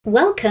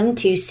Welcome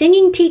to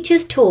Singing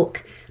Teachers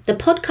Talk, the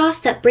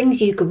podcast that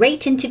brings you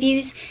great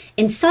interviews,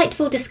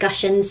 insightful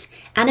discussions,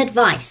 and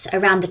advice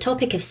around the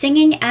topic of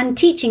singing and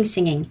teaching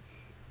singing.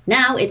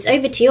 Now it's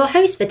over to your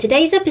host for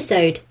today's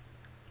episode.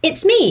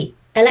 It's me,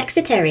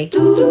 Alexa Terry.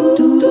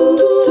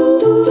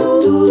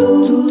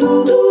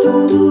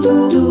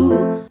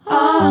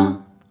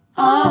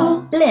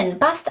 Lynn,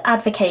 BAST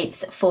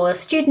advocates for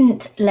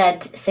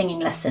student-led singing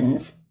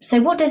lessons.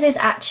 So what does this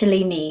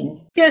actually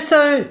mean? Yeah,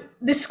 so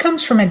this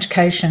comes from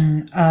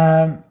education,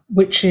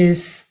 which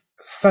is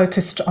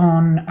focused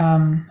on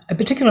a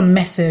particular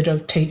method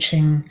of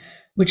teaching,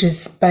 which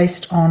is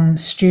based on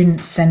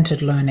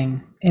student-centered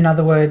learning. In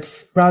other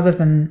words, rather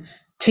than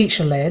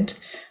teacher-led,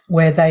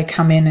 where they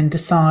come in and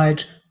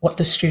decide what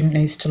the student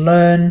needs to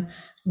learn,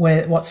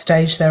 what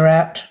stage they're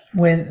at,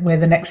 where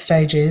the next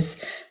stage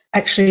is.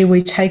 Actually,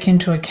 we take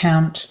into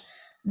account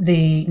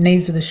the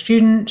needs of the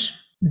student,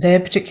 their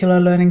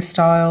particular learning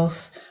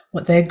styles,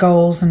 what their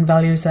goals and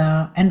values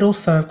are, and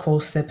also, of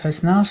course, their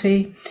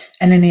personality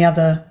and any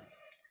other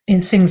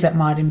things that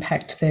might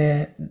impact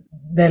their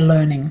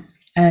learning.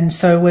 And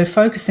so we're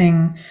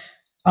focusing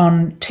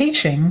on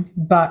teaching,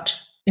 but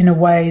in a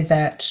way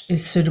that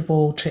is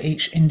suitable to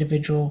each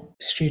individual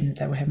student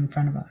that we have in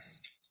front of us.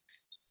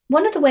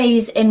 One of the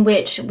ways in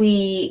which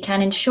we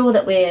can ensure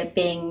that we're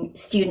being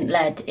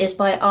student-led is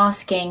by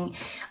asking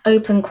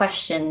open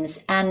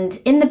questions.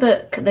 And in the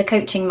book, The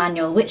Coaching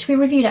Manual, which we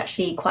reviewed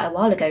actually quite a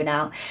while ago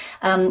now,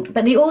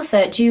 but the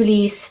author,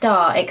 Julie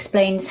Starr,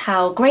 explains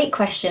how great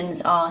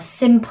questions are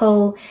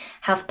simple,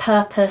 have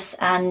purpose,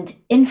 and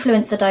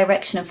influence the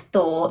direction of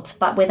thought,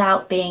 but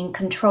without being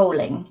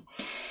controlling.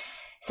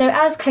 So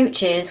as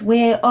coaches,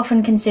 we're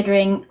often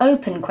considering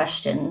open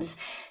questions.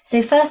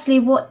 So firstly,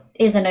 what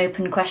is an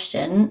open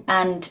question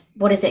and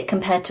what is it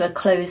compared to a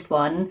closed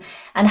one?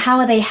 And how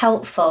are they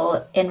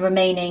helpful in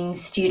remaining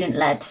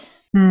student-led?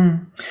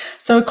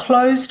 So a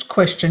closed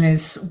question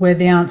is where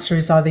the answer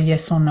is either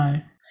yes or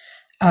no.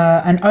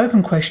 An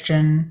open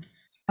question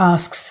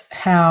asks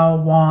how,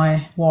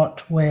 why,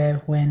 what,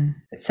 where,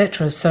 when,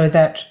 etc. So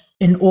that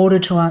in order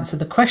to answer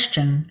the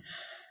question,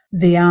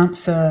 the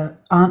answerer,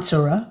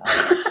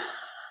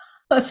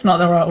 that's not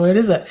the right word,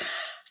 is it?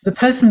 The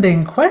person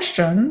being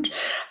questioned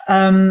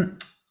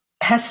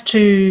has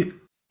to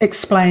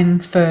explain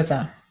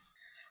further.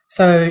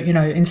 So,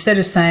 instead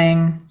of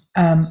saying,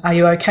 are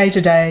you okay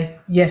today?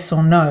 Yes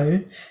or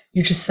no,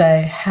 you just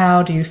say,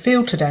 how do you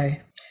feel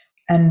today?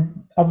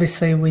 And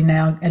obviously we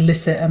now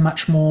elicit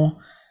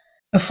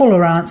a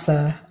fuller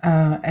answer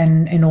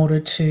and in order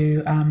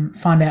to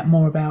find out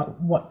more about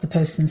what the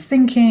person's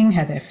thinking,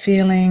 how they're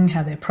feeling,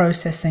 how they're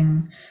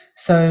processing.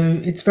 So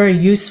it's very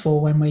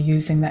useful when we're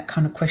using that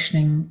kind of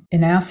questioning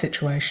in our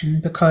situation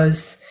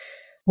because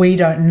we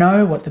don't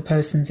know what the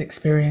person's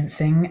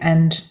experiencing,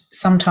 and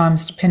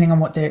sometimes depending on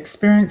what they're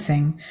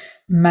experiencing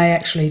may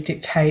actually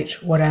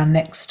dictate what our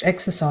next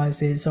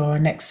exercise is or our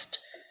next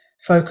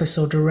focus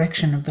or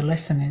direction of the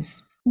lesson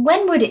is.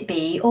 When would it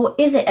be, or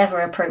is it ever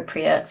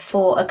appropriate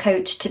for a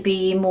coach to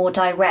be more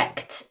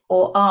direct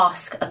or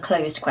ask a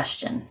closed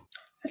question?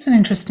 That's an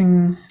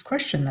interesting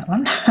question, that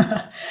one.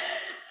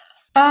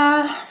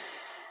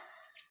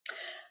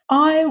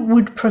 I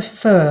would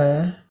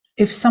prefer,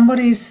 if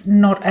somebody's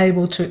not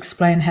able to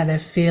explain how they're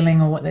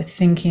feeling or what they're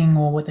thinking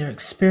or what they're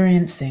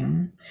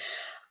experiencing,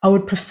 I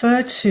would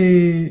prefer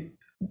to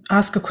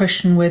ask a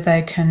question where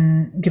they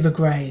can give a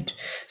grade.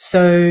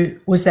 So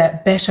was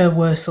that better,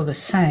 worse, or the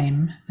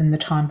same than the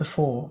time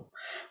before?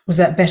 Was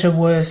that better,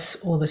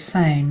 worse, or the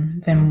same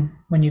than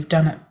when you've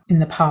done it in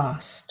the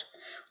past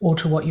or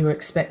to what you were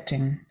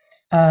expecting?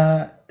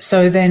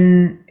 So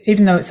then,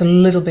 even though it's a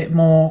little bit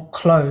more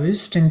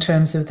closed in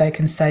terms of they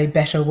can say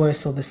better,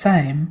 worse, or the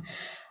same,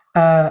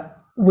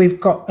 we've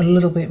got a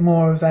little bit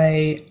more of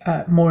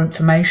more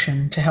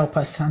information to help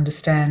us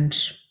understand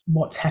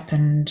what's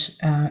happened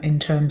in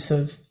terms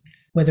of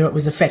whether it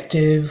was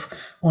effective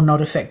or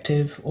not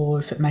effective, or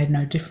if it made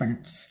no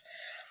difference.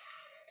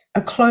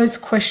 A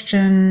closed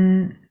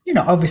question,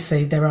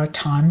 obviously there are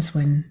times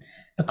when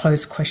a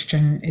closed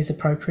question is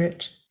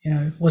appropriate.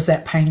 Was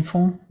that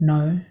painful?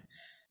 No.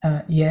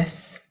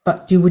 Yes,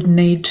 but you would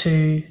need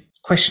to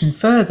question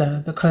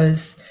further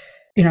because,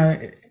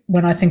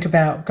 when I think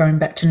about going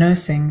back to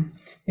nursing,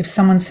 if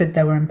someone said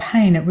they were in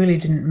pain, it really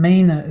didn't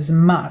mean as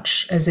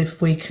much as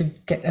if we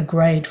could get a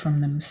grade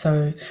from them.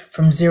 So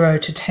from 0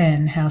 to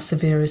 10, how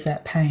severe is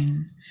that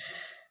pain?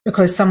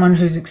 Because someone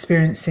who's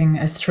experiencing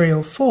a 3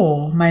 or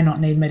 4 may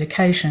not need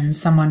medication.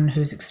 Someone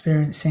who's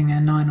experiencing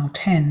a 9 or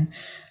 10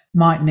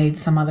 might need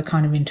some other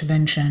kind of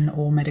intervention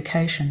or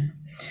medication.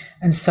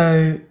 And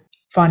so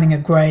finding a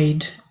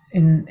grade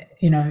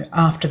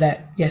after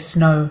that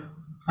yes/no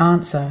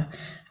answer,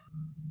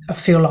 I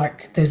feel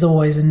like there's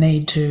always a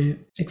need to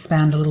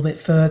expound a little bit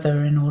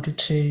further in order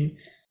to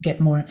get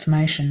more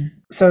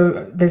information.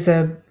 So there's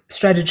a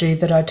strategy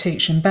that I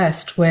teach in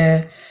BAST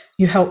where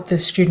you help the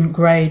student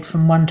grade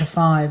from 1 to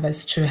 5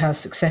 as to how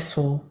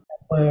successful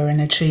were in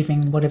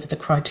achieving whatever the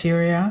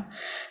criteria are.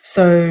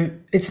 So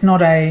it's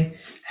not a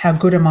how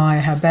good am I,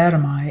 how bad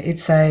am I?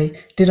 It's a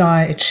did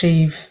I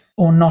achieve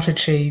or not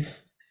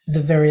achieve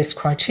the various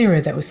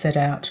criteria that were set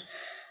out?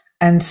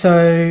 And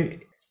so,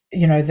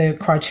 the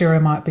criteria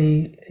might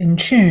be in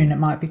tune, it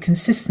might be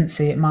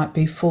consistency, it might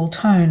be full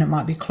tone, it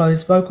might be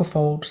closed vocal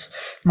folds,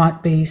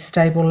 might be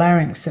stable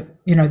larynx.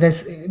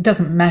 It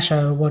doesn't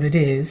matter what it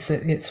is.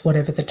 It's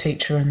whatever the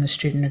teacher and the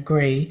student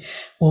agree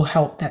will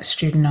help that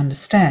student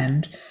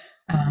understand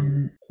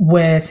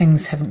where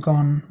things haven't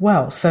gone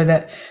well.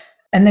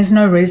 And there's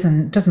no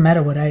reason, it doesn't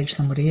matter what age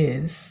somebody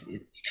is, you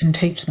can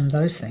teach them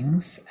those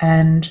things.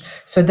 And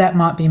so that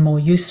might be more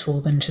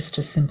useful than just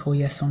a simple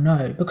yes or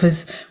no,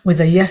 because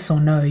with a yes or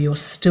no, you're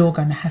still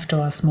going to have to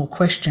ask more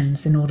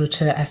questions in order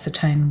to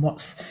ascertain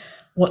what's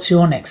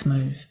your next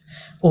move,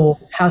 or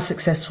how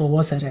successful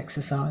was that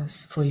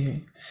exercise for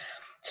you.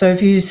 So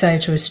if you say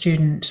to a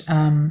student, did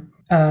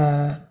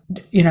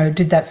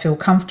that feel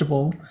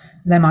comfortable?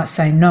 They might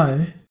say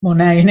no. Well,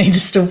 now you need to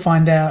still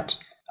find out,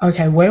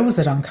 okay, where was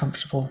it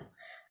uncomfortable?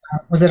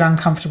 Was it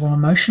uncomfortable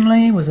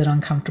emotionally? Was it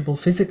uncomfortable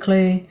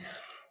physically?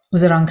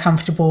 Was it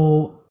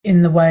uncomfortable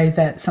in the way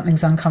that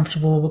something's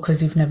uncomfortable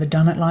because you've never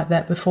done it like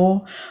that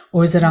before?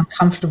 Or is it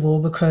uncomfortable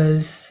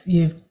because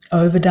you've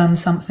overdone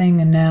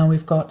something and now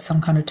we've got some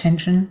kind of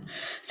tension?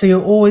 So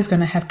you're always going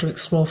to have to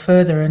explore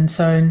further. And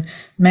so in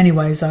many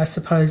ways, I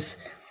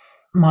suppose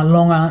my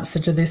long answer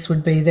to this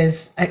would be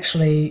there's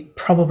actually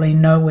probably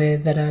nowhere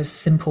that a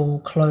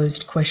simple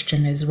closed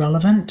question is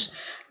relevant.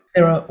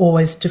 There are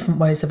always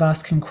different ways of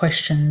asking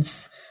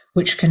questions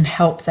which can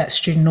help that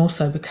student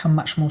also become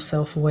much more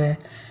self-aware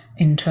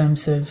in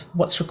terms of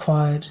what's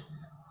required,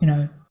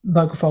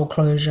 vocal fold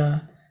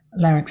closure,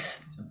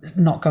 larynx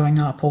not going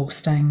up or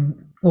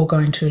staying or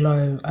going too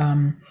low,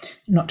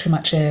 not too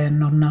much air,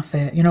 not enough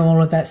air,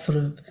 all of that sort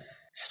of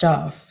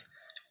stuff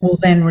will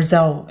then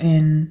result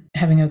in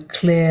having a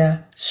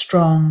clear,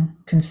 strong,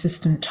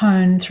 consistent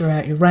tone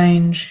throughout your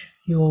range,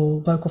 your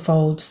vocal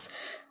folds,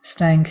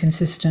 staying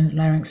consistent,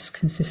 larynx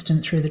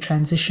consistent through the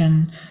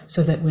transition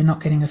so that we're not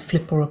getting a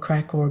flip or a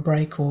crack or a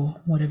break or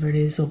whatever it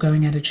is, or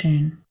going out of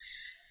tune.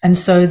 And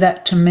so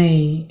that to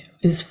me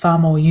is far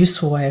more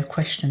useful way of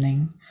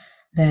questioning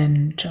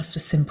than just a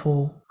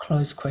simple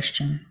closed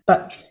question.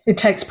 But it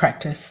takes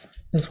practice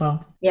as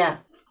well. Yeah,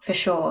 for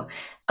sure.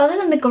 Other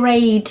than the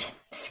grade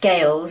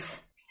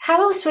scales,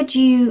 how else would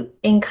you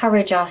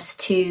encourage us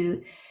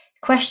to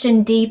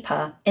question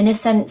deeper, in a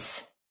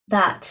sense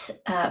that,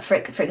 for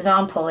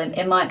example,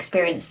 in my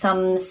experience,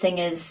 some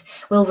singers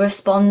will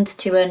respond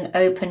to an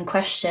open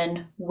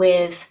question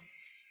with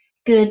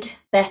good,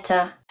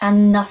 better,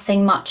 and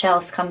nothing much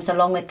else comes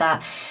along with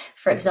that.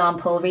 For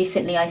example,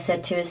 recently I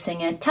said to a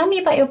singer, tell me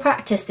about your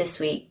practice this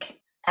week.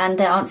 And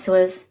their answer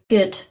was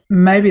good.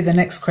 Maybe the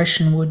next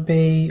question would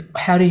be,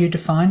 how do you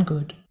define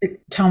good?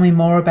 Tell me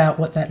more about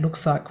what that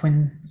looks like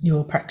when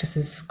your practice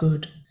is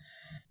good.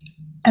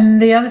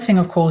 And the other thing,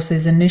 of course,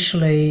 is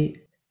initially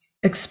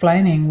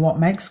explaining what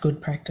makes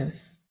good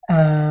practice.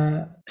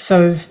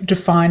 So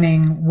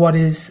defining what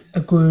is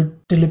a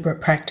good deliberate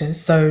practice.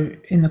 So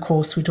in the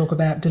course, we talk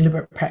about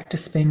deliberate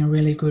practice being a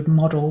really good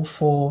model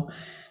for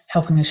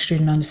helping a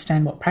student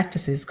understand what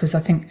practice is. Because I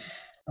think,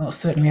 well,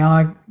 certainly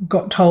I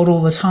got told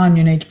all the time,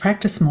 you need to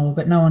practice more,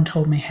 but no one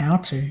told me how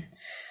to.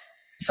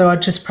 So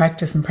I'd just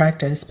practice and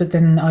practice, but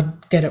then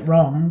I'd get it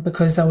wrong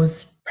because I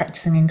was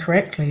practicing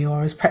incorrectly, or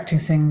I was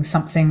practicing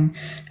something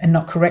and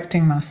not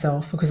correcting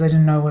myself because I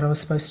didn't know what I was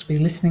supposed to be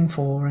listening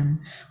for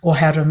or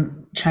how to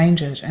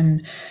change it.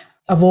 And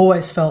I've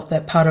always felt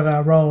that part of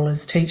our role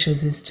as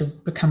teachers is to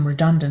become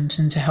redundant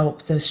and to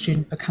help the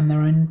student become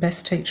their own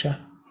best teacher.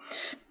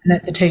 And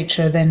that the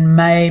teacher then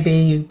maybe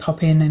you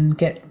pop in and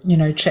get,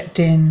 checked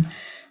in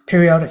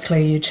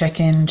periodically, you check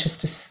in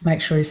just to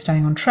make sure you're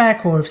staying on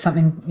track, or if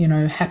something,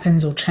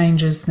 happens or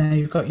changes, now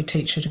you've got your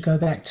teacher to go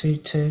back to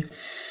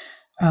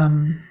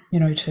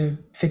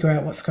figure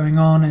out what's going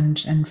on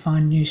and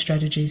find new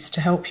strategies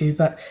to help you.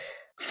 But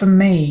for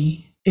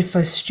me, if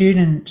a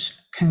student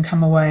can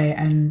come away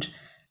and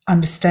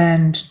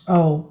understand,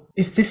 oh,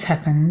 if this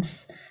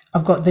happens,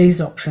 I've got these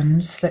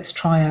options, let's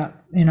try out,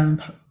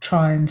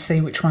 try and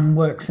see which one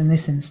works in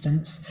this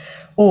instance.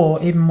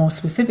 Or even more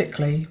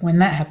specifically, when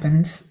that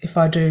happens, if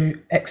I do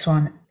X,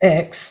 Y,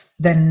 X,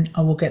 then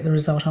I will get the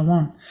result I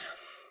want.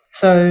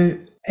 So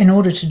in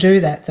order to do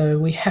that, though,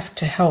 we have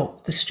to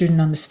help the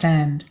student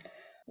understand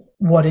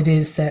what it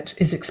is that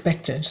is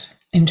expected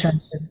in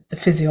terms of the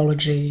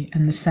physiology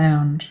and the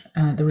sound,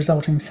 the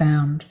resulting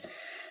sound,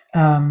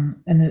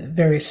 and the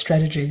various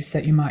strategies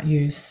that you might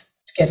use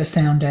to get a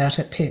sound out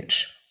at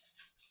pitch,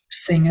 to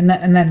sing, and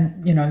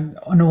then,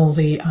 on all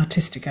the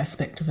artistic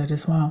aspect of it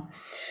as well.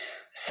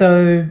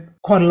 So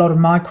quite a lot of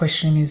my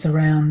questioning is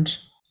around,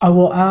 I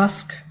will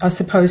ask, I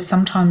suppose,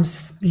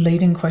 sometimes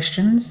leading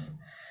questions,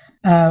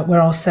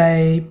 where I'll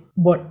say,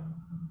 what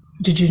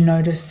did you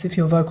notice if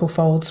your vocal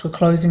folds were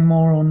closing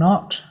more or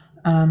not,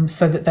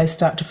 so that they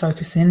start to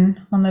focus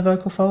in on their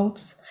vocal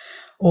folds?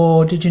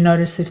 Or did you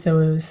notice if there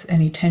was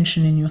any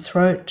tension in your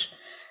throat?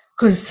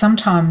 Because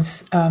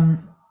sometimes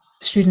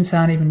students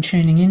aren't even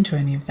tuning into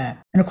any of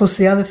that. And of course,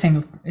 the other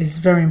thing is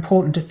very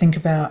important to think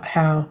about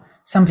how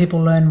some people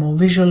learn more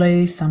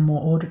visually, some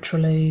more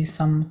auditorily,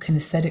 some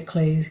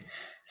kinesthetically,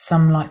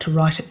 some like to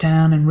write it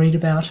down and read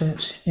about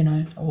it,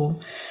 or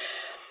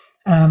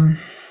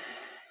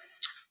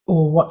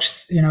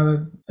watch,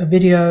 a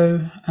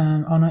video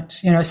on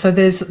it, so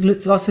there's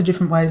lots of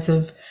different ways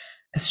of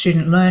a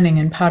student learning,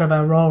 and part of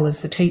our role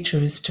as the teacher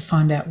is to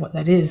find out what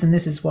that is. And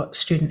this is what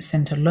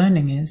student-centered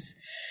learning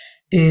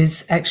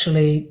is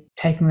actually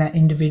taking that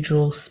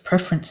individual's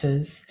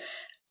preferences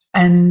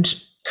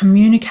and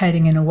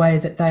communicating in a way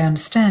that they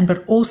understand,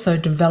 but also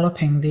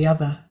developing the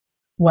other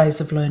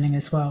ways of learning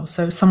as well.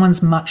 So if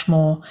someone's much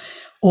more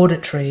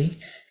auditory,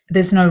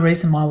 there's no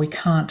reason why we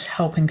can't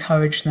help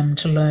encourage them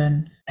to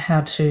learn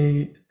how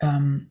to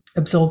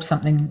absorb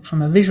something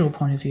from a visual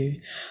point of view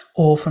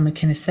or from a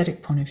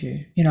kinesthetic point of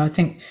view. I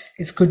think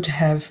it's good to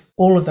have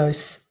all of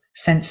those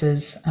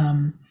senses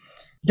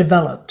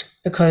developed,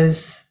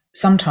 because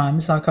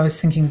sometimes, like I was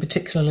thinking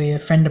particularly a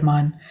friend of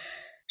mine,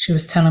 she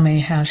was telling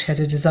me how she had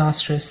a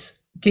disastrous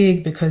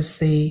gig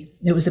because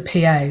it was a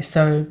PA.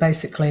 So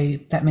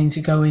basically that means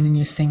you go in and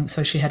you sing.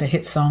 So she had a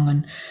hit song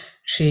and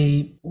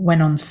she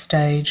went on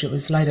stage. It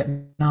was late at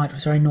night. It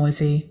was very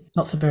noisy.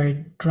 Lots of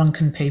very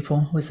drunken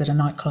people. It was at a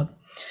nightclub.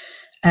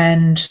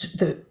 And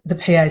the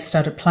PA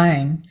started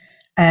playing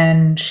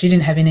and she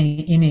didn't have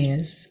any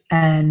in-ears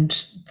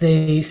and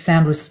the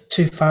sound was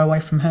too far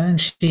away from her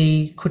and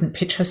she couldn't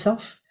pitch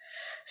herself.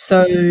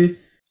 So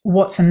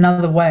what's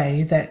another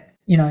way that,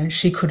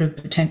 she could have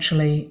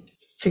potentially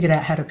figured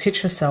out how to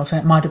pitch herself, and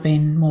it might have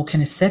been more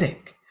kinesthetic.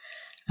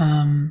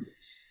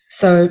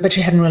 But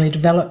she hadn't really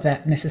developed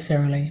that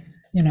necessarily,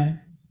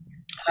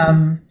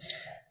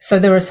 So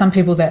there are some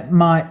people that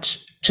might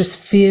just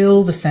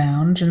feel the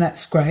sound, and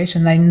that's great,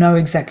 and they know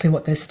exactly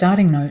what their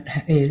starting note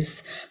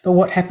is. But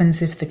what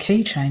happens if the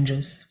key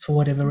changes for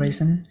whatever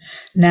reason?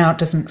 Now it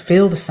doesn't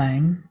feel the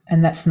same,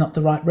 and that's not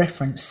the right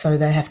reference, so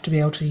they have to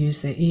be able to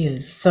use their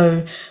ears.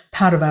 So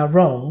part of our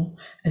role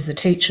as a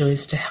teacher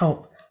is to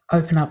help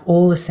open up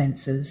all the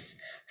senses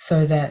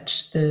so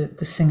that the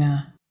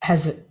singer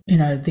has,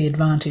 the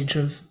advantage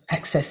of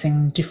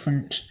accessing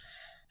different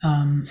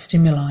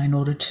stimuli in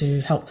order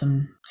to help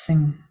them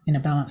sing in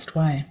a balanced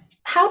way.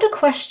 How do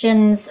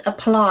questions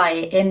apply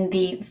in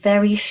the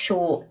very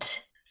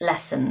short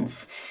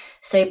lessons?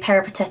 So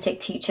peripatetic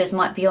teachers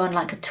might be on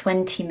like a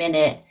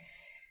 20-minute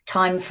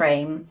time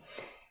frame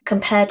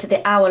compared to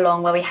the hour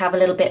long where we have a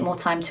little bit more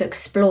time to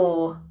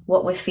explore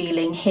what we're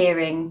feeling,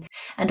 hearing,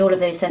 and all of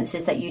those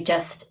senses that you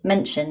just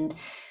mentioned.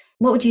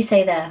 What would you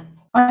say there?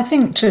 I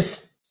think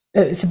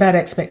it's about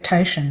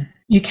expectation.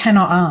 You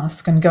cannot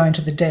ask and go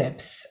into the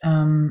depth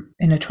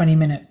in a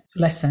 20-minute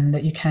lesson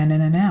that you can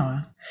in an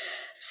hour.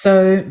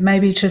 So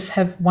maybe just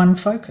have one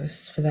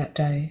focus for that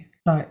day.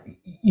 Like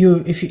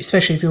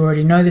especially if you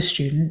already know the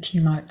student,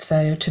 you might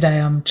say, today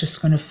I'm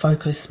just going to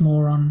focus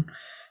more on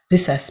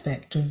this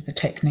aspect of the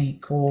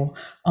technique, or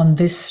on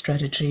this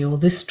strategy, or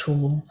this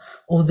tool,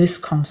 or this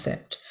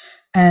concept.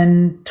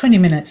 And 20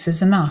 minutes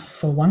is enough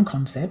for one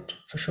concept,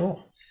 for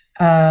sure.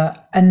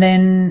 And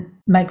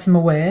then make them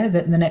aware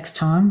that the next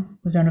time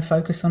we're going to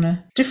focus on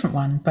a different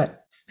one,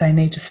 but they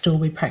need to still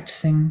be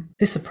practicing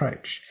this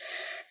approach.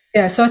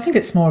 Yeah, so I think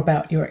it's more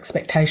about your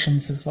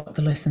expectations of what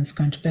the lesson's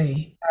going to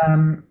be.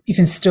 You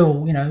can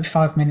still,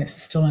 5 minutes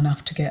is still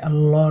enough to get a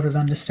lot of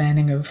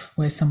understanding of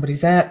where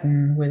somebody's at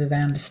and whether they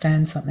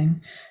understand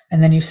something.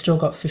 And then you've still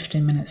got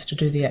 15 minutes to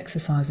do the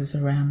exercises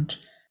around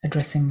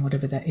addressing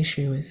whatever that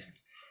issue is.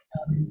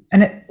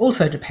 And it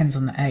also depends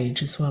on the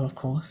age as well, of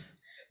course.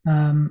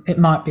 It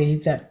might be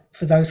that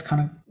for those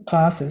kind of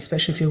classes,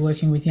 especially if you're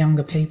working with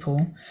younger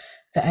people,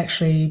 that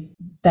actually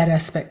that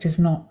aspect is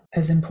not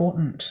as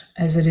important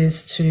as it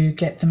is to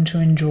get them to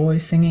enjoy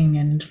singing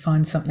and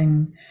find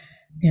something,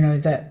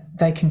 that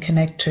they can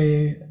connect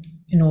to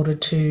in order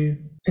to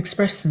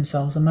express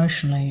themselves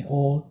emotionally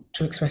or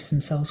to express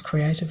themselves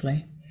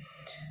creatively.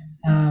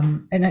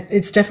 And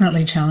it's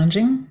definitely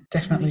challenging,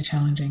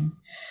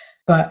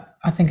 but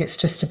I think it's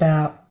just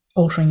about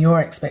altering your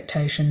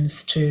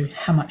expectations to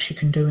how much you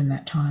can do in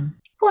that time.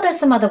 What are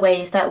some other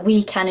ways that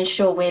we can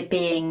ensure we're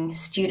being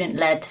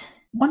student-led?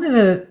 One of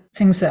the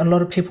things that a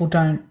lot of people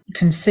don't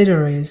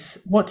consider is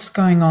what's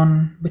going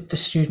on with the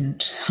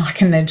student,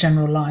 like in their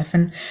general life.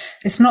 And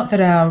it's not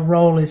that our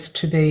role is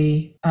to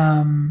be,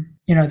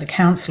 the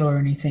counsellor or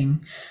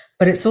anything,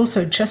 but it's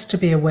also just to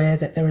be aware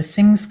that there are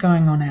things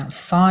going on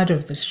outside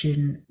of the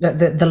student,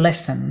 the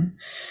lesson,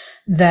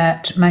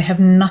 that may have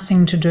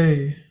nothing to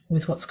do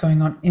with what's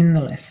going on in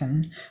the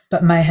lesson,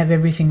 but may have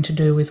everything to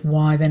do with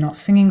why they're not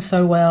singing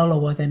so well,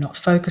 or why they're not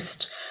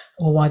focused,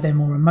 or why they're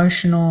more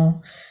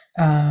emotional,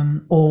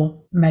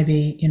 or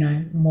maybe,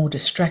 more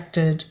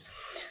distracted.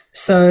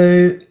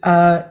 So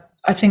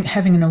I think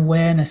having an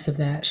awareness of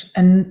that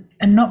and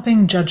not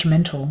being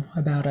judgmental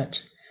about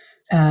it,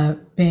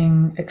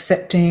 being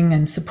accepting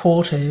and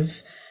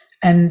supportive,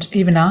 and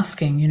even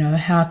asking,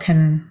 how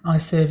can I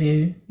serve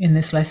you in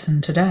this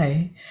lesson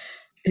today?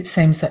 it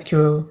seems like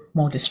you're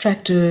more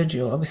distracted,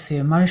 you're obviously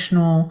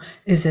emotional.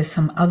 Is there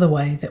some other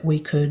way that we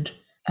could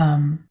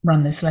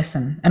run this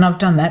lesson? And I've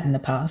done that in the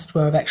past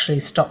where I've actually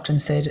stopped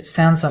and said, it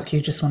sounds like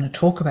you just want to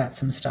talk about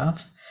some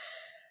stuff.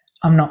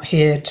 I'm not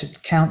here to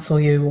counsel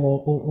you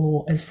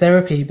or as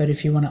therapy, but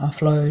if you want to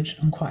offload,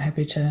 I'm quite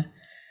happy to,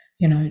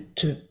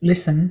 to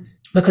listen.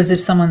 Because if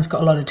someone's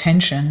got a lot of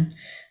tension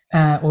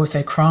or if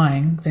they're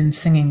crying, then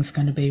singing's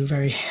going to be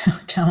very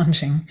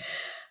challenging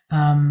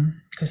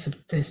because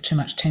there's too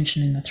much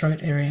tension in the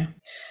throat area.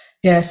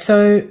 Yeah,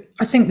 so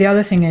I think the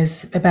other thing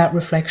is about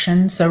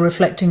reflection. So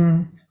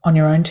reflecting on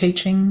your own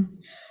teaching.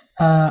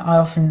 I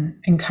often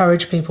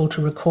encourage people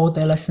to record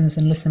their lessons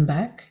and listen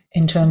back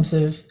in terms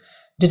of,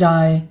 did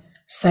I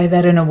say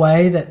that in a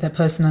way that the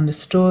person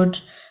understood?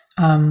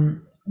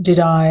 Was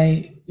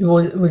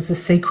the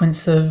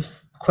sequence of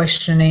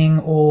questioning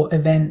or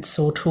events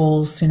or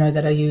tools,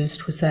 that I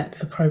used, was that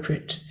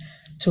appropriate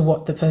to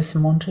what the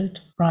person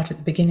wanted right at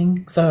the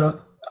beginning? So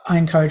I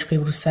encourage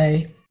people to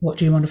say, what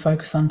do you want to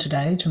focus on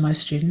today, to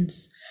most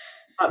students?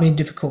 It might be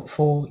difficult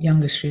for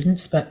younger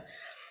students, but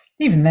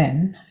even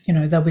then,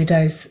 there'll be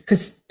days,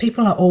 because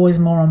people are always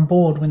more on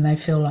board when they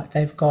feel like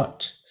they've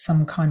got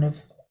some kind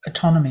of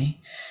autonomy.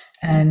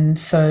 And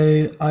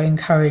so I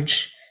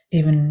encourage,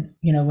 even,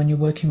 when you're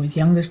working with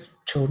younger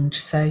children, to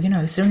say,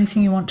 is there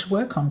anything you want to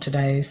work on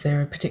today? Is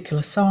there a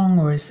particular song,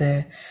 or is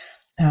there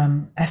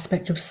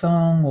aspect of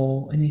song,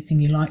 or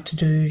anything you like to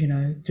do,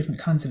 different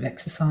kinds of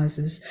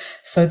exercises,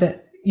 so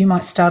that you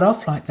might start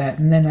off like that,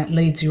 and then that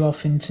leads you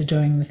off into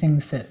doing the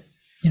things that,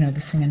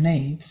 the singer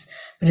needs.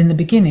 But in the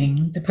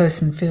beginning, the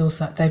person feels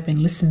like they've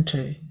been listened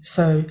to.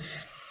 So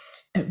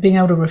being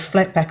able to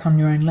reflect back on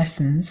your own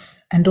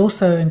lessons, and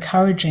also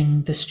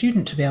encouraging the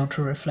student to be able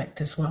to reflect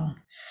as well.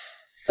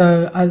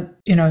 So,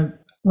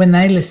 when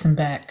they listen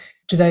back,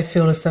 do they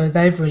feel as though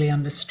they've really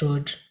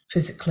understood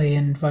physically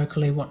and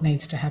vocally what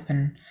needs to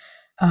happen?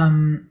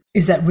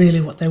 Is that really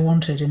what they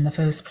wanted in the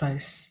first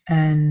place?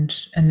 And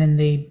then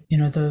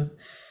the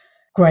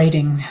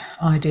grading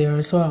idea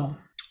as well.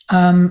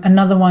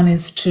 Another one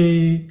is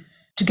to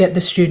get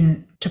the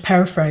student to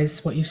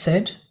paraphrase what you've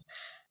said,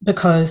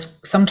 because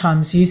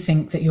sometimes you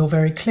think that you're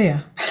very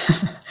clear.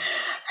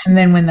 And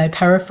then when they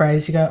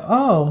paraphrase, you go,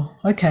 oh,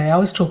 okay, I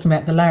was talking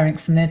about the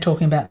larynx and they're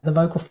talking about the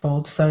vocal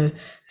folds, so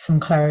some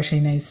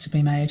clarity needs to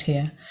be made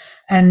here.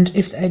 And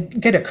if they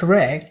get it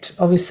correct,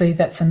 obviously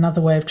that's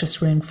another way of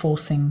just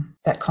reinforcing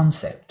that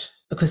concept,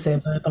 because they're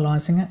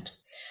verbalizing it.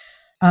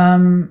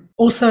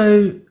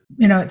 Also,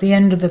 at the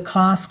end of the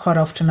class, quite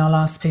often I'll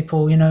ask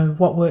people,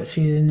 what worked for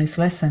you in this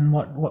lesson?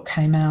 What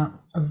came out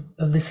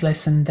of this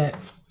lesson that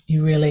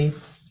you really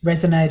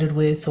resonated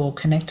with or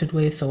connected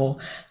with, or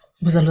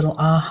was a little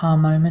aha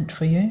moment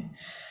for you?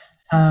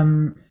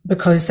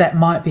 Because that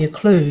might be a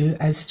clue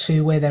as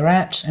to where they're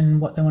at and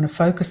what they want to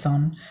focus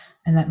on,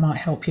 and that might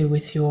help you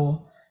with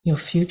your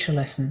future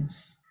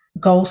lessons.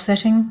 Goal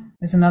setting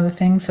is another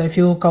thing. So if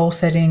you're goal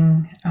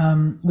setting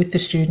with the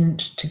student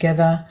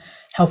together,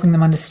 helping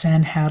them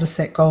understand how to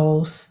set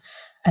goals,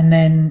 and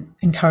then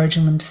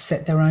encouraging them to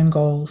set their own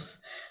goals,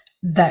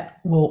 that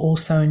will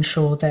also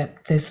ensure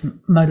that there's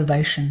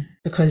motivation,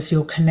 because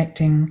you're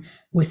connecting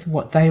with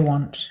what they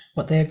want,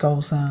 what their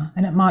goals are.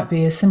 And it might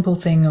be a simple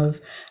thing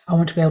of, I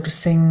want to be able to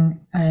sing,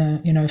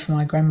 for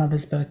my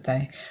grandmother's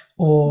birthday.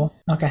 Or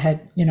like I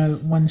had,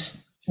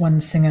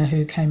 one singer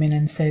who came in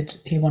and said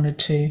he wanted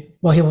to,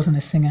 well, he wasn't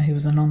a singer, he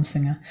was a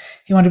non-singer.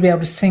 He wanted to be able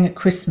to sing at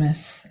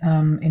Christmas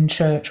in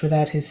church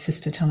without his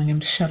sister telling him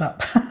to shut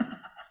up.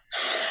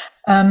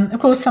 Of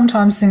course,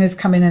 sometimes singers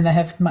come in and they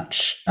have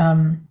much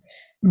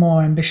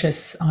more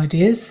ambitious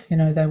ideas.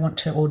 They want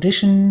to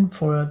audition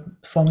for a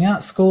performing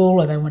arts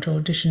school, or they want to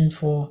audition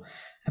for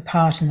a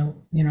part in the,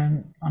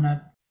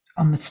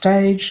 on the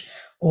stage,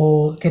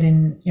 or get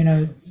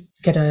a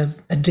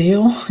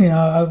deal.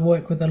 I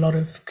work with a lot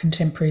of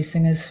contemporary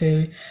singers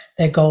who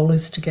their goal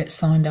is to get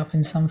signed up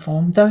in some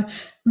form, though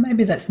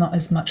maybe that's not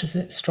as much as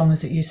strong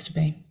as it used to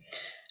be.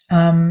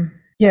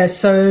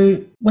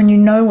 So when you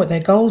know what their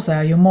goals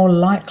are, you're more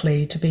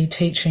likely to be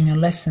teaching a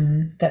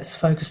lesson that's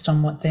focused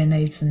on what their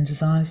needs and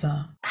desires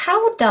are.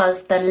 How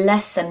does the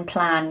lesson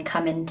plan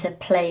come into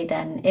play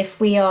then? If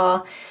we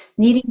are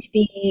needing to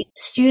be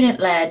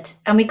student-led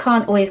and we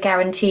can't always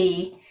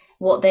guarantee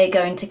what they're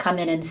going to come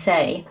in and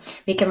say,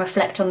 we can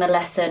reflect on the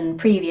lesson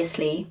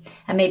previously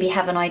and maybe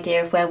have an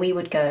idea of where we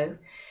would go.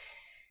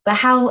 But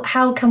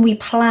how can we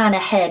plan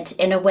ahead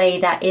in a way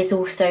that is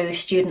also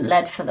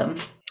student-led for them?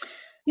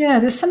 Yeah,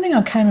 there's something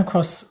I came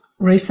across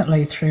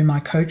recently through my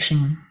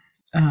coaching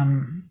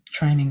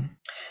training,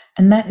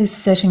 and that is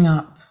setting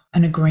up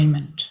an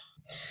agreement.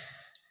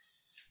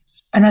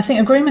 And I think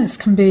agreements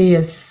can be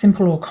as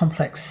simple or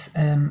complex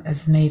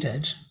as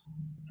needed.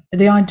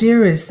 The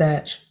idea is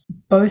that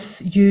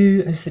both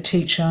you as the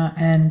teacher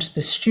and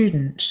the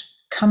student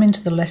come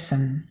into the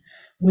lesson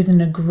with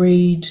an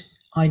agreed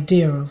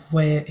idea of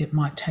where it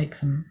might take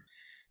them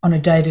on a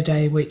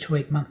day-to-day,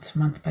 week-to-week,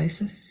 month-to-month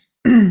basis.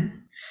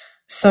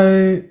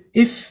 So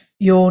if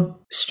your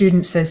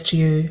student says to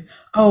you,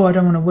 oh, I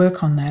don't want to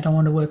work on that, I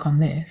want to work on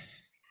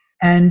this,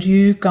 and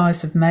you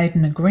guys have made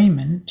an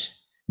agreement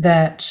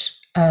that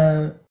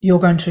you're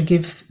going to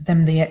give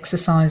them the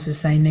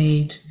exercises they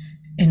need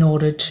in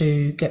order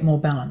to get more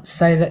balance.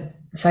 Say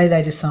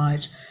they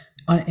decide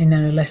in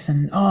a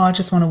lesson, I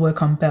just want to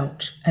work on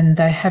belt, and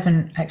they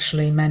haven't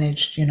actually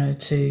managed,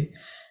 to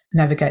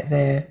navigate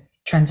their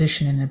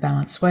transition in a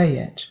balanced way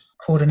yet,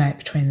 coordinate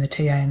between the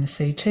TA and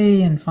the CT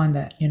and find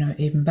that,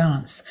 even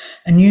balance.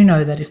 And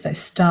that if they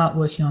start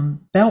working on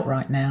belt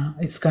right now,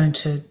 it's going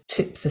to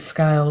tip the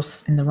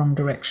scales in the wrong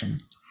direction.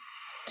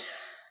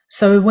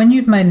 So when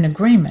you've made an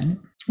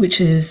agreement, this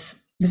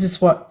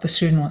is what the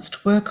student wants to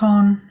work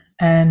on,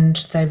 and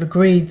they've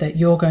agreed that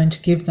you're going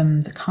to give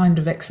them the kind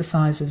of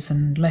exercises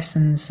and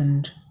lessons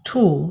and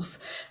tools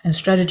and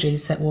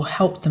strategies that will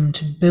help them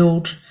to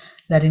build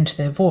that into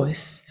their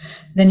voice,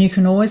 then you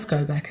can always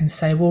go back and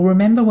say, well,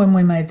 remember when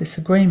we made this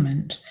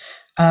agreement?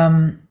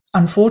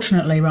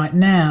 Unfortunately, right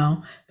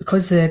now,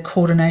 because the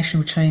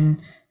coordination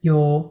between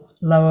your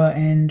lower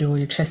end or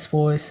your chest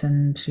voice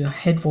and your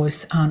head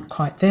voice aren't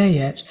quite there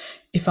yet,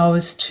 if I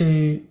was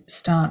to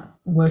start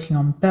working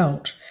on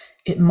belt,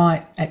 it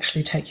might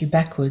actually take you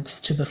backwards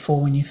to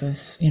before when you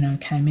first,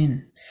 came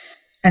in.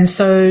 And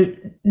so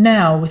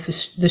now with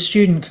the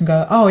student can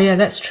go, oh yeah,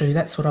 that's true.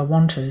 That's what I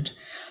wanted.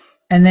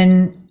 And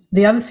then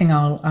the other thing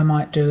I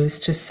might do is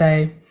to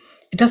say,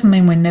 it doesn't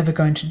mean we're never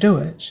going to do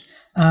it.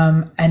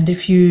 And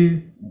if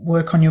you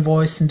work on your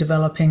voice and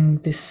developing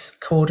this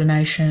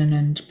coordination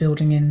and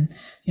building in,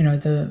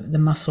 the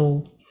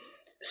muscle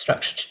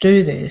structure to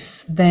do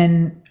this,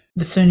 then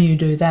the sooner you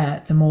do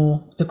that,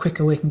 the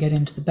quicker we can get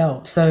into the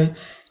belt. So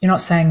you're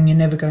not saying you're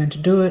never going to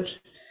do it,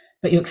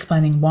 but you're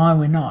explaining why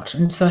we're not.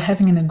 And so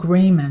having an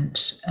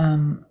agreement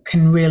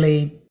can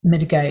really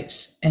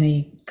mitigate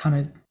any kind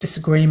of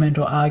disagreement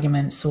or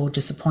arguments or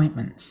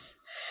disappointments.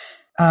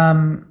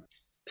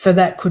 So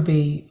that could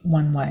be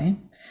one way.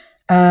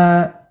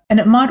 And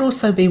it might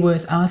also be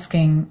worth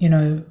asking,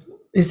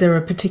 is there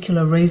a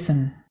particular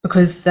reason?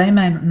 Because they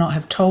may not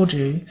have told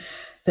you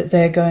that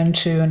they're going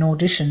to an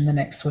audition the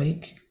next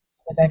week,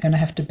 or they're going to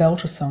have to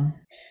belt a song.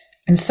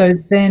 And so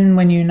then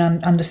when you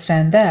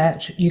understand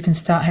that, you can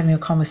start having a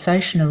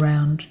conversation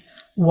around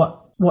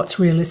what's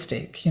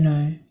realistic,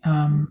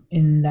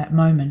 in that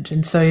moment.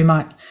 And so you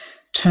might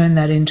turn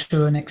that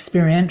into an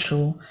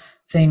experiential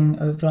thing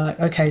of like,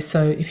 okay,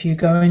 so if you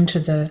go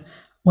into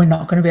we're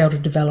not going to be able to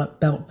develop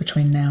belt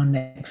between now and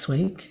next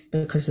week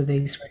because of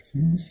these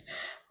reasons,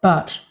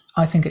 but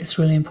I think it's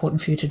really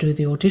important for you to do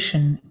the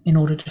audition in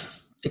order to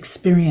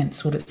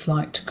experience what it's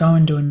like to go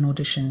and do an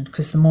audition,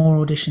 because the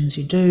more auditions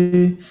you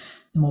do,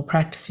 the more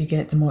practice you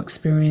get, the more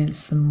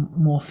experience, the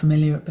more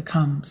familiar it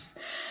becomes.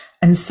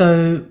 And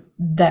so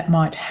that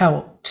might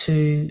help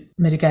to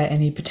mitigate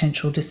any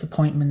potential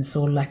disappointments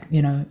or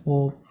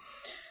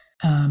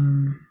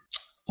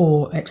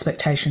or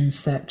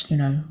expectations that,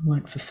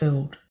 weren't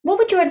fulfilled. What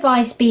would your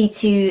advice be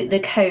to the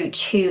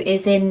coach who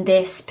is in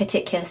this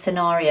particular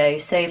scenario?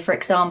 So, for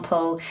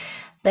example,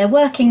 they're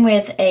working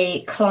with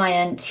a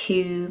client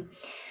who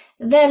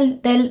they're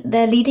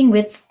leading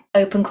with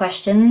open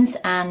questions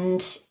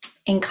and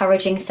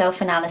encouraging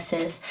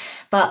self-analysis,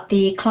 but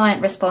the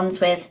client responds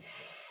with,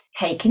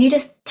 hey, can you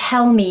just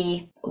tell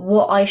me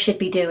what I should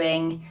be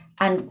doing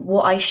and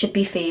what I should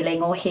be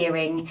feeling or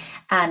hearing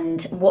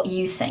and what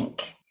you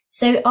think?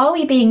 So are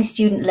we being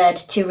student-led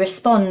to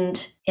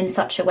respond in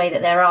such a way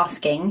that they're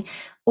asking,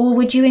 or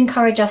would you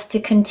encourage us to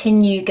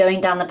continue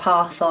going down the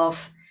path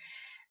of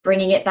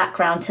bringing it back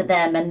round to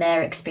them and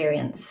their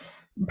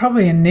experience?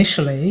 Probably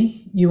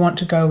initially you want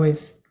to go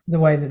with the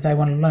way that they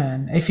want to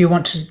learn, if you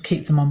want to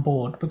keep them on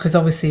board, because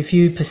obviously if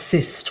you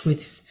persist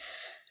with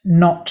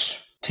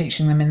not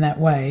teaching them in that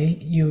way,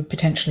 you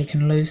potentially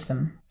can lose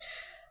them.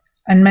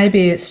 And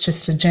maybe it's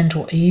just a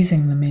gentle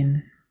easing them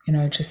in,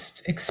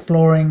 just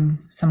exploring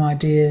some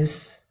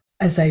ideas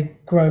as they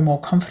grow more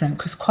confident,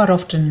 because quite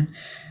often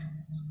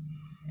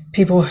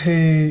people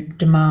who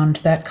demand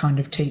that kind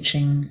of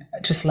teaching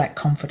just lack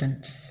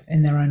confidence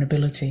in their own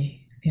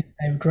ability.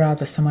 They would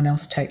rather someone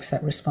else takes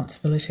that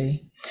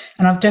responsibility.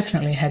 And I've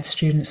definitely had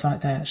students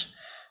like that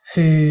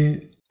who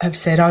have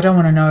said, I don't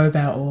want to know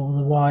about all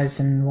the whys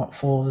and what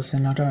fors,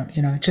 and I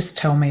don't, just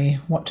tell me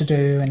what to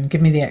do and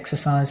give me the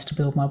exercise to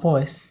build my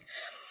voice.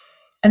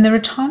 And there are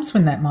times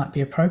when that might be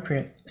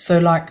appropriate. So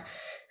like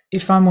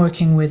if I'm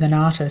working with an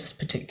artist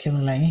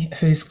particularly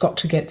who's got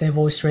to get their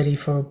voice ready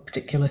for a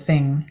particular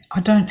thing, I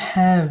don't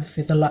have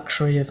the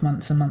luxury of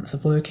months and months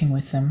of working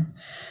with them.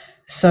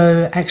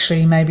 So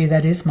actually maybe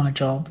that is my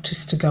job,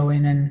 just to go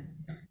in and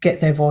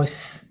get their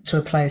voice to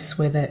a place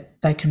where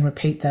they can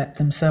repeat that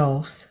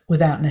themselves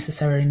without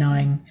necessarily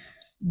knowing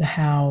the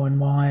how and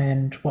why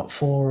and what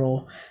for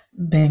or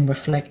being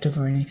reflective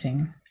or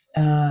anything.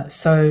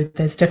 So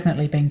there's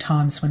definitely been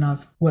times when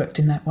I've worked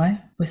in that way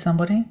with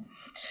somebody.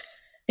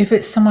 If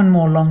it's someone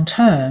more long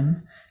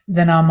term,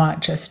 then I might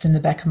just in the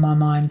back of my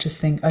mind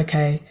just think,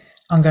 okay,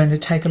 I'm going to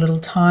take a little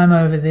time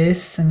over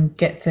this and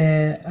get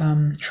their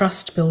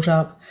trust built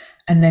up,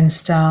 and then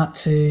start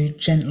to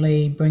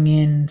gently bring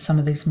in some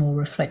of these more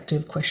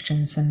reflective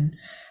questions and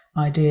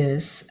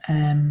ideas.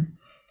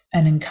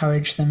 and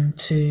encourage them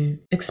to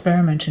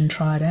experiment and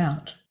try it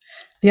out.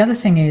 The other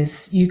thing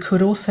is you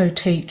could also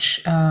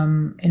teach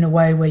in a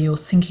way where you're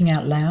thinking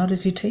out loud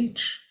as you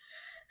teach.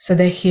 So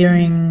they're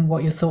hearing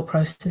what your thought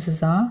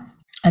processes are,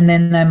 and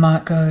then they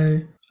might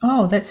go,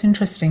 oh, that's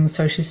interesting.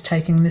 So she's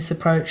taking this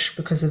approach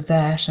because of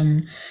that.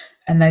 And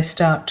they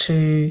start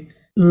to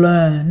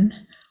learn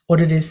what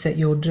it is that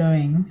you're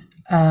doing.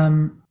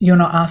 You're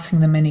not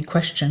asking them any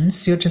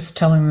questions. You're just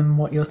telling them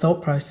what your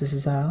thought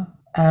processes are.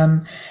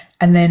 And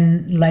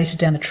then later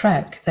down the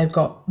track, they've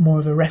got more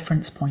of a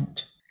reference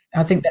point.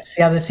 I think that's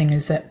the other thing,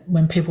 is that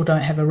when people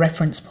don't have a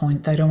reference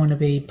point, they don't want to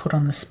be put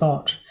on the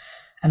spot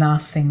and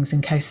ask things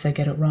in case they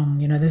get it wrong.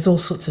 You know, there's all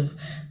sorts of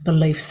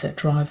beliefs that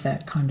drive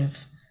that kind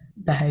of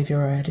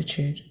behaviour or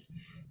attitude.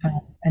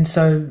 And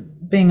so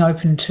being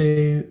open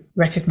to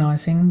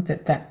recognising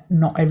that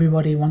not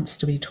everybody wants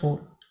to be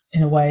taught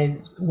in a way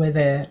where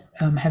they're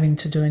having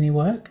to do any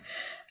work.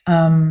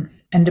 And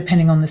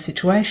depending on the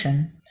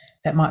situation,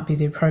 that might be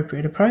the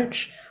appropriate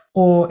approach,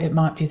 or it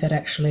might be that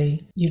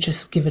actually you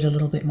just give it a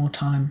little bit more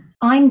time.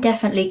 I'm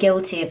definitely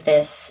guilty of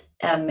this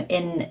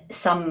in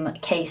some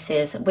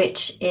cases,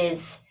 which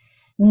is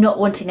not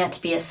wanting there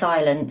to be a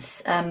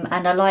silence. And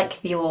I like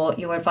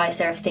your advice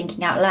there of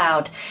thinking out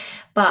loud.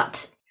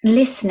 But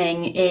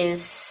listening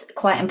is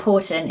quite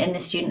important in the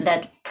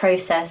student-led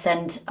process.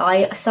 And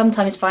I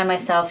sometimes find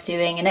myself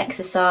doing an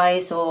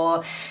exercise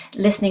or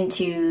listening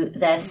to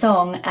their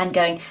song and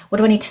going, what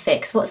do I need to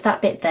fix? What's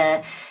that bit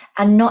there?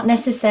 And not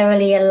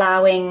necessarily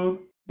allowing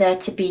there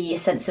to be a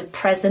sense of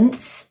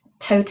presence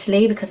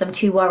totally, because I'm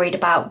too worried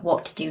about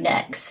what to do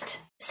next.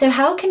 So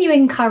how can you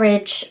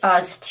encourage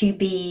us to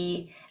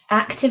be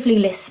actively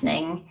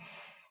listening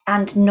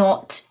and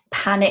not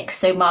panic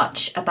so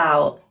much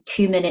about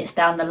 2 minutes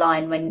down the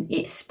line when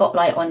it's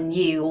spotlight on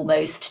you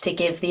almost to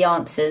give the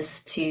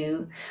answers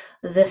to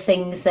the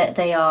things that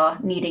they are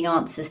needing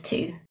answers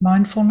to?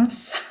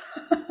 Mindfulness.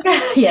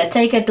 Yeah,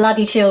 take a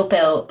bloody chill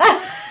pill.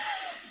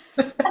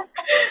 A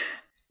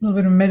little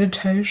bit of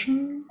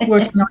meditation,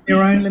 working on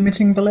your own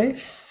limiting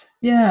beliefs.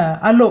 Yeah.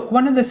 Look,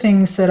 one of the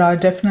things that I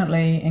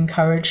definitely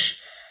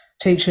encourage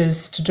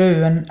teachers to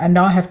do, and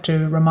I have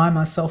to remind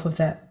myself of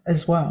that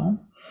as well,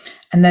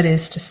 and that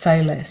is to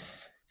say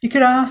less. You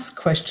could ask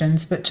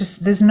questions, but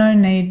just there's no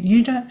need.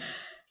 You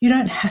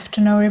don't have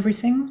to know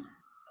everything.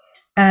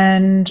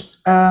 And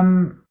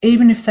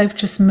even if they've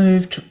just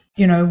moved,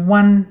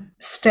 one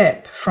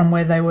step from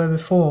where they were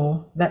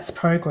before, that's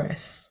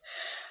progress.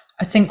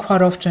 I think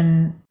quite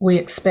often we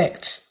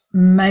expect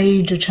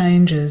major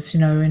changes,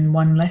 in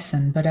one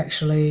lesson, but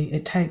actually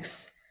it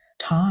takes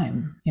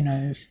time,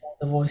 for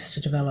the voice to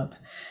develop.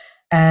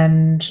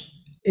 And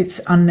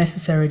it's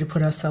unnecessary to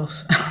put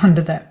ourselves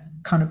under that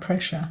kind of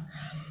pressure.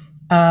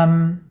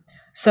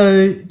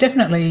 So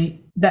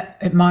definitely that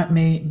it might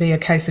be a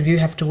case of you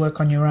have to work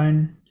on your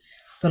own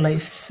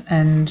beliefs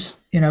and,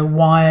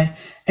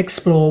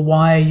 explore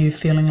why are you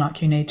feeling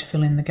like you need to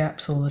fill in the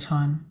gaps all the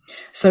time.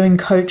 So in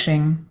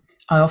coaching,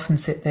 I often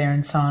sit there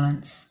in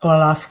silence, or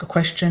I'll ask a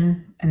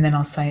question and then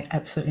I'll say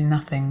absolutely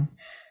nothing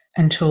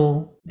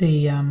until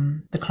the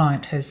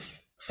client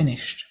has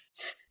finished.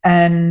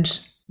 And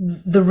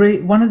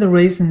one of the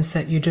reasons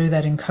that you do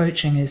that in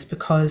coaching is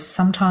because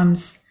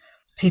sometimes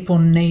people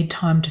need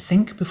time to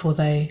think before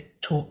they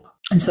talk.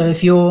 And so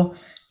if you're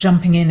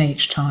jumping in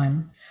each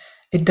time,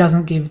 it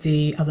doesn't give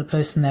the other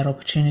person that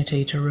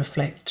opportunity to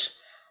reflect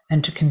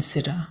and to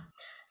consider.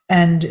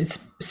 And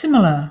it's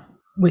similar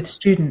with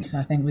students,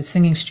 I think, with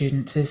singing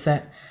students, is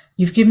that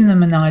you've given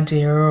them an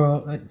idea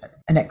or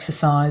an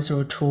exercise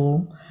or a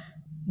tool.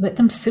 Let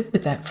them sit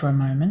with that for a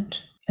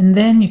moment, and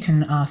then you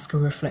can ask a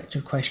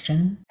reflective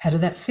question. How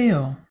did that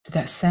feel? Did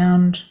that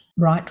sound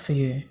right for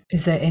you?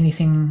 Is there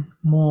anything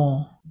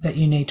more that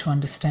you need to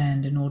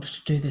understand in order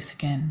to do this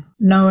again?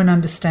 Know and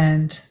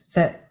understand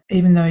that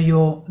even though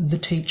you're the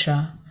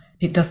teacher,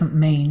 it doesn't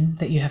mean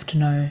that you have to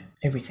know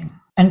everything.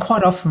 And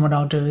quite often what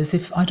I'll do is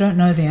if I don't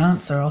know the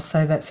answer, I'll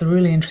say, that's a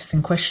really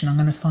interesting question. I'm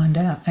going to find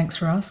out. Thanks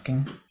for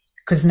asking.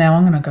 Because now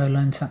I'm going to go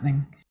learn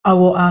something. I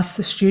will ask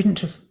the student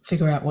to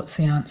figure out what's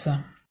the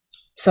answer.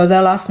 So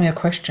they'll ask me a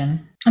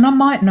question and I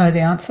might know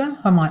the answer,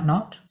 I might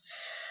not.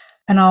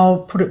 And I'll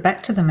put it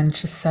back to them and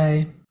just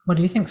say, what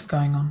do you think's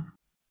going on?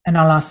 And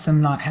I'll ask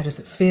them, like, how does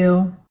it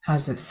feel? How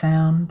does it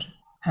sound?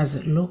 How does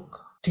it look?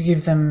 To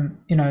give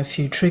them, a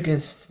few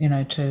triggers,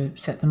 to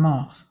set them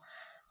off.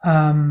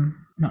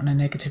 Not in a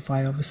negative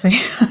way, obviously.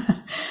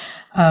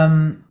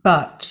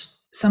 But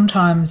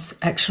sometimes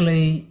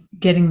actually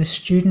getting the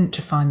student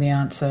to find the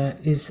answer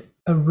is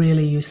a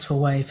really useful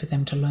way for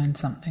them to learn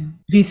something.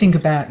 If you think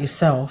about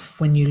yourself,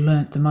 when you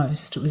learnt the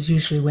most, it was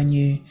usually when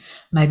you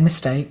made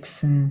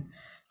mistakes and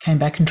came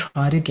back and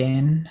tried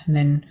again and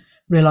then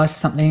realised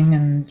something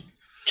and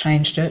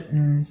changed it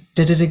and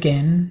did it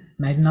again,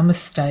 made another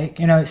mistake.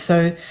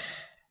 So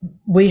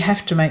we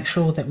have to make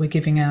sure that we're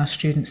giving our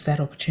students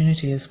that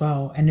opportunity as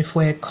well. And if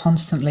we're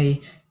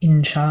constantly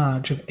in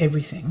charge of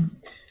everything,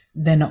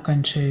 they're not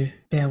going to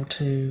be able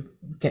to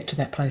get to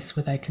that place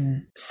where they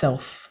can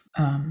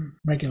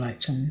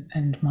self-regulate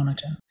and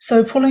monitor.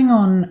 So pulling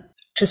on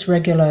just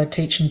regular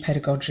teaching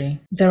pedagogy.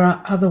 There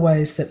are other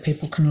ways that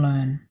people can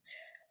learn.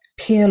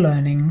 Peer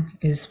learning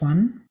is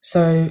one.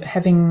 So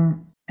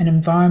having an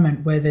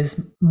environment where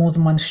there's more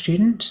than one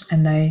student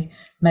and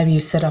maybe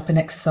you set up an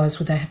exercise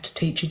where they have to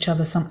teach each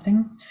other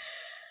something,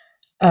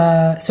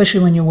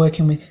 especially when you're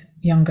working with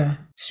younger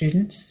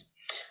students.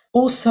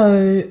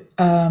 Also,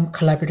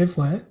 collaborative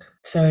work.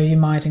 So you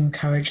might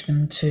encourage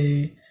them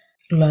to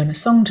learn a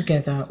song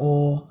together,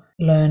 or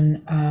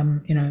learn,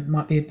 it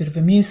might be a bit of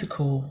a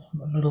musical,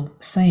 a little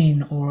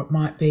scene, or it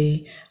might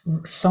be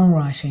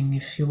songwriting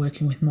if you're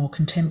working with more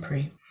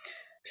contemporary.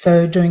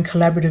 So doing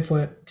collaborative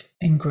work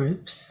in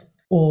groups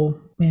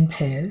or in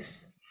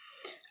pairs.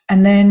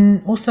 And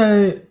then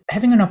also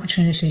having an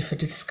opportunity for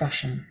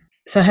discussion.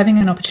 So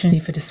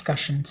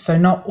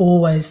not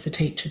always the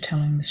teacher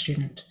telling the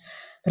student,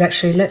 but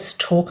actually, let's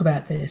talk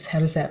about this. How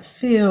does that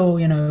feel?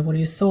 What are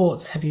your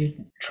thoughts? Have you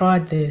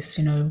tried this?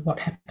 What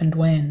happened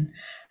when?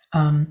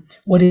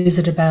 What is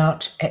it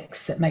about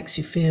X that makes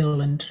you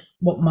feel, and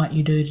what might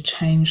you do to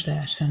change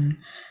that? And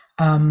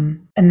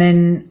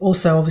then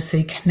also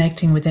obviously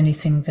connecting with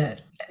anything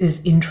that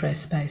is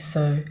interest-based.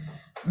 So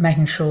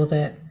making sure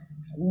that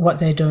what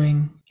they're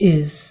doing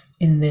is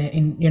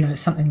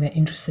something they're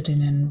interested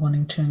in and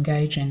wanting to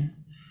engage in.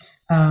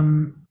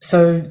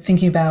 So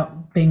thinking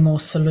about being more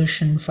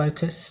solution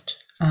focused,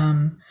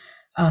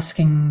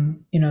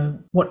 asking,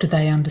 what do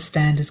they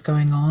understand is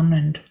going on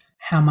and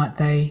how might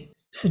they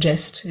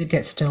suggest it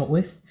gets dealt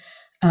with.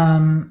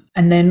 And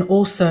then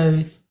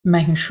also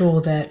making sure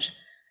that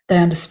they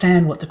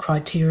understand what the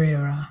criteria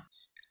are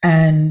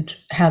and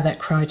how that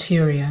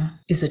criteria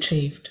is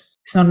achieved.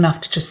 It's not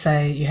enough to just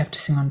say you have to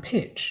sing on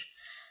pitch.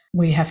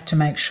 We have to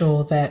make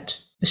sure that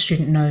the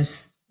student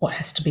knows what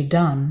has to be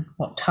done,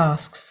 what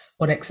tasks,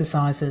 what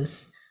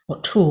exercises,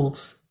 what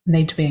tools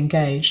need to be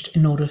engaged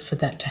in order for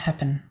that to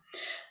happen.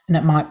 And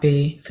it might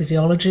be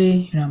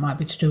physiology, it might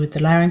be to do with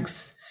the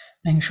larynx,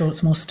 making sure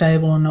it's more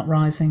stable and not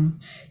rising.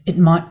 It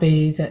might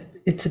be that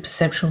it's a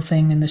perceptual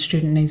thing and the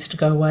student needs to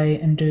go away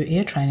and do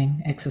ear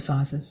training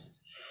exercises.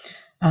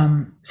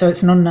 So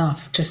it's not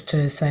enough just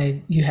to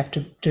say you have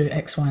to do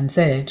X, Y, and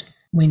Z.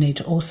 We need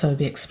to also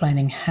be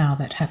explaining how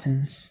that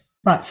happens.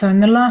 Right, so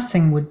and the last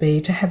thing would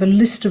be to have a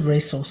list of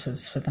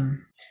resources for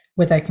them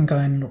where they can go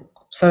and look.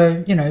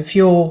 So, if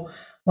you're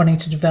wanting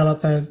to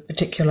develop a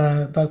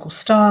particular vocal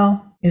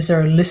style, is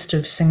there a list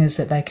of singers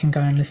that they can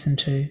go and listen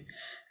to?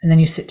 And then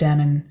you sit down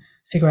and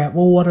figure out,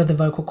 well, what are the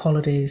vocal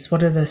qualities?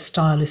 What are the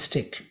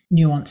stylistic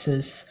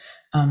nuances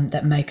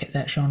that make it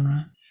that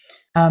genre?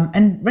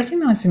 And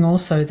recognizing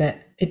also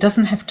that it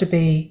doesn't have to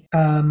be,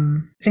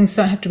 things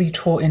don't have to be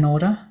taught in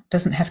order,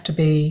 doesn't have to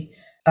be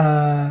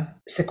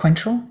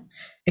sequential.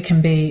 It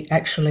can be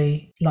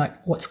actually like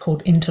what's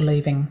called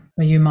interleaving,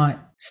 where you might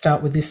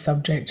start with this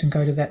subject and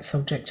go to that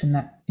subject and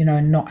that,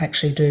 and not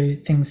actually do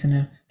things in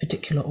a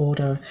particular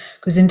order,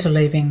 because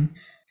interleaving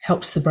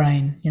helps the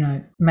brain,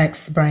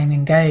 makes the brain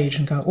engage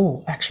and go,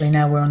 oh, actually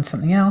now we're on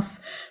something else.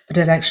 But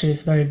it actually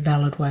is a very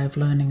valid way of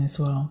learning as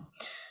well.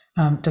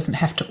 It doesn't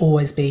have to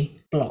always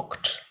be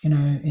blocked,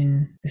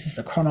 in this is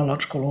the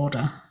chronological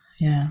order.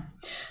 Yeah.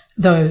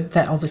 Though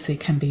that obviously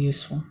can be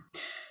useful.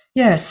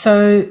 Yeah.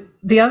 So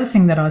the other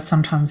thing that I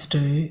sometimes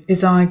do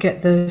is I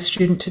get the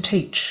student to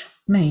teach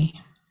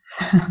me.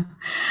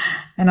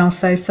 And I'll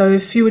say, so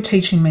if you were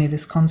teaching me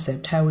this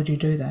concept, how would you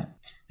do that?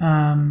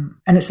 And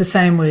it's the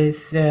same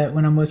with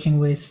when I'm working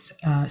with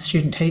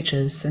student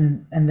teachers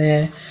and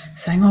they're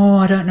saying, oh,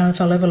 I don't know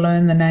if I'll ever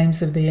learn the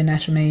names of the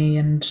anatomy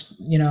and,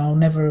 I'll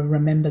never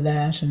remember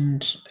that.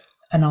 And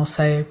I'll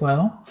say,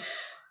 well,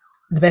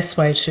 the best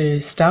way to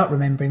start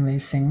remembering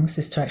these things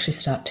is to actually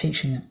start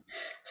teaching it.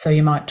 So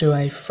you might do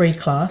a free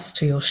class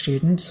to your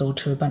students or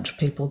to a bunch of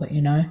people that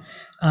you know,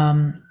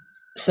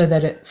 so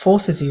that it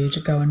forces you to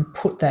go and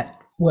put that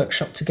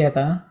workshop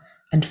together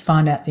and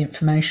find out the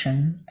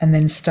information and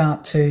then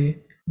start to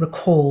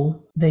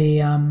recall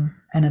the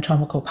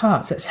anatomical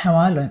parts. That's how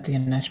I learnt the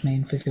anatomy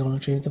and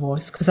physiology of the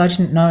voice, because I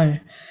didn't know.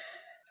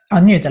 I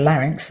knew the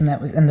larynx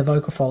and the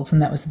vocal folds,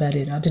 and that was about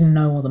it. I didn't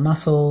know all the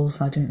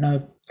muscles. I didn't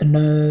know the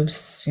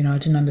nerves. I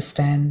didn't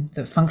understand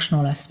the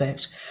functional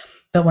aspect.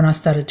 But when I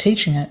started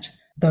teaching it,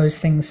 those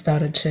things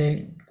started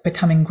to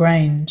become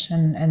ingrained,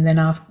 and then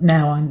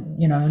now I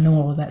know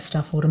all of that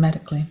stuff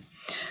automatically.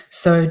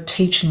 So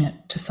teaching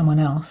it to someone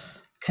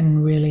else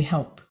can really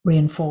help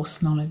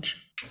reinforce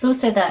knowledge. It's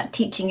also that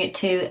teaching it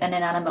to an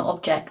inanimate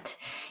object.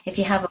 If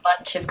you have a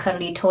bunch of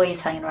cuddly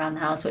toys hanging around the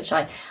house, which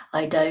I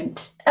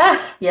don't.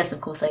 Yes,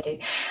 of course I do.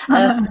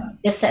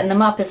 Just setting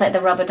them up. It's like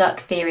the rubber duck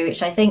theory,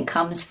 which I think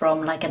comes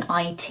from like an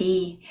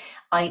IT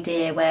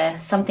idea where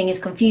something is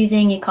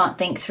confusing, you can't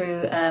think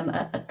through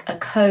a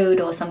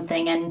code or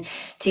something, and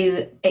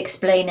to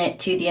explain it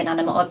to the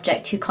inanimate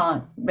object who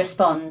can't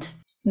respond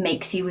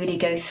makes you really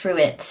go through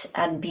it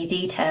and be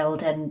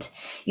detailed, and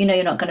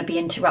you're not going to be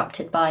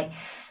interrupted by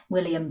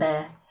William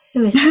Bear,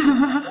 who is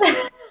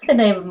the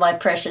name of my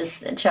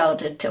precious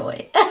childhood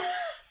toy.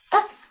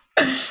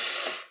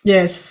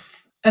 Yes,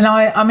 and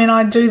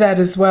I do that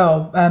as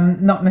well,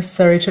 not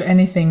necessary to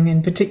anything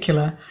in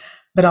particular,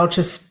 but I'll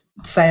just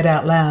say it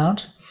out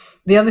loud.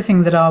 The other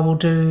thing that I will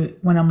do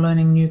when I'm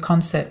learning new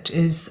concept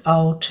is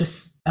I'll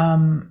just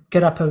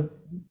get up a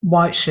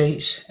white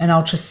sheet and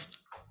I'll just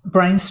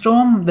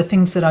brainstorm the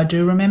things that I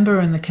do remember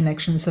and the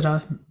connections that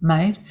I've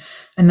made.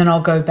 And then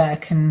I'll go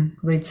back and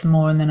read some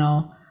more, and then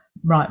I'll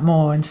write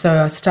more. And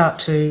so I start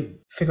to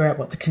figure out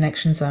what the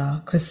connections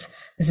are, because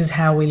this is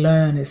how we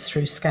learn, is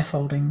through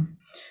scaffolding.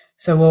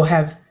 So we'll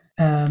have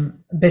a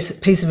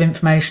piece of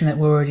information that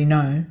we already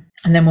know,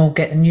 and then we'll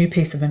get a new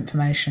piece of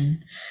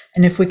information.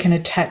 And if we can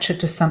attach it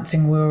to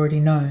something we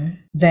already know,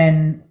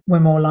 then we're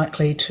more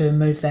likely to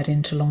move that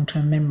into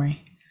long-term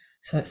memory.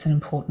 So that's an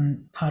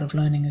important part of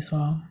learning as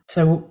well.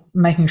 So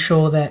making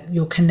sure that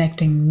you're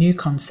connecting new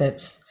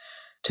concepts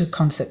to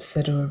concepts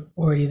that are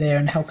already there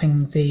and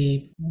helping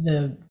the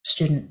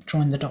student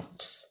join the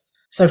dots.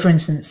 So for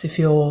instance, if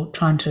you're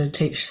trying to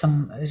teach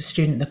a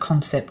student the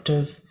concept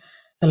of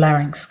the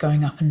larynx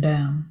going up and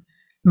down,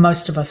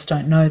 most of us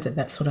don't know that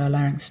that's what our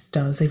larynx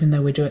does, even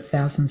though we do it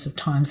thousands of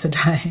times a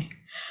day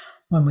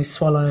when we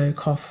swallow,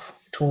 cough,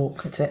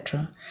 talk,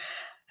 etc.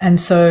 And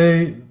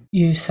so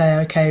you say,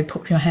 okay,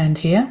 put your hand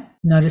here.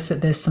 Notice that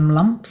there's some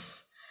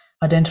lumps.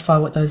 Identify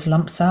what those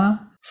lumps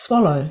are.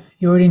 Swallow.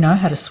 You already know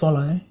how to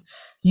swallow.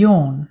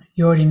 Yawn.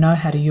 You already know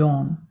how to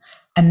yawn.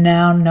 And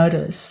now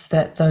notice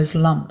that those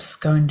lumps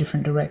go in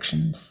different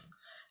directions.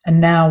 And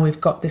now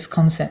we've got this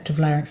concept of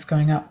larynx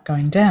going up,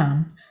 going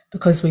down,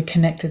 because we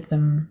connected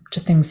them to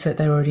things that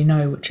they already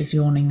know, which is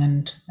yawning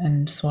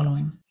and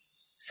swallowing.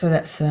 So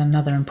that's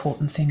another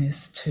important thing,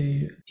 is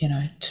to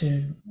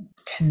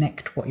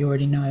connect what you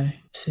already know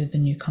to the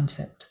new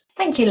concept.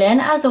 Thank you, Lynn.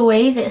 As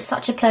always, it's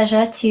such a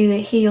pleasure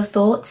to hear your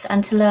thoughts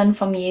and to learn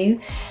from you.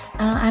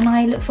 And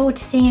I look forward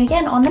to seeing you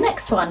again on the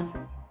next one.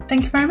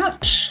 Thank you very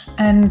much.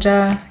 And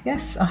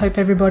yes, I hope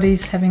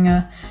everybody's having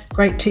a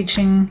great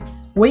teaching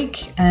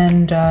week,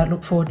 and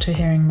look forward to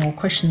hearing more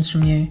questions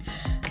from you,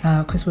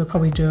 because we'll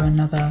probably do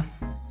another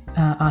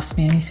Ask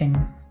Me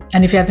Anything.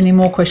 And if you have any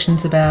more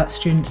questions about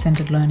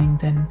student-centred learning,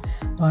 then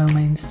by all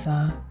means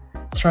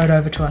throw it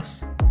over to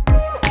us.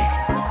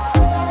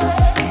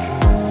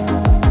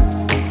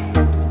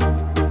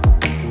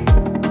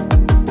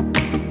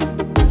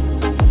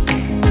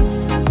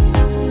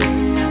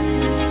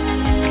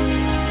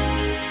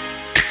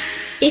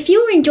 If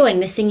you're enjoying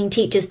the Singing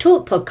Teachers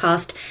Talk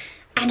podcast,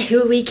 and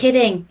who are we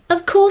kidding?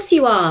 Of course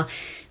you are.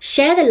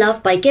 Share the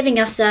love by giving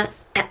us a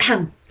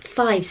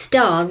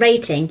 5-star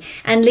rating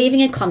and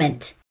leaving a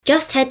comment.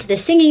 Just head to the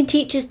Singing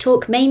Teachers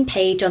Talk main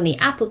page on the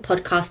Apple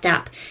Podcast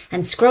app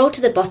and scroll to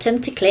the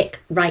bottom to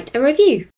click Write a Review.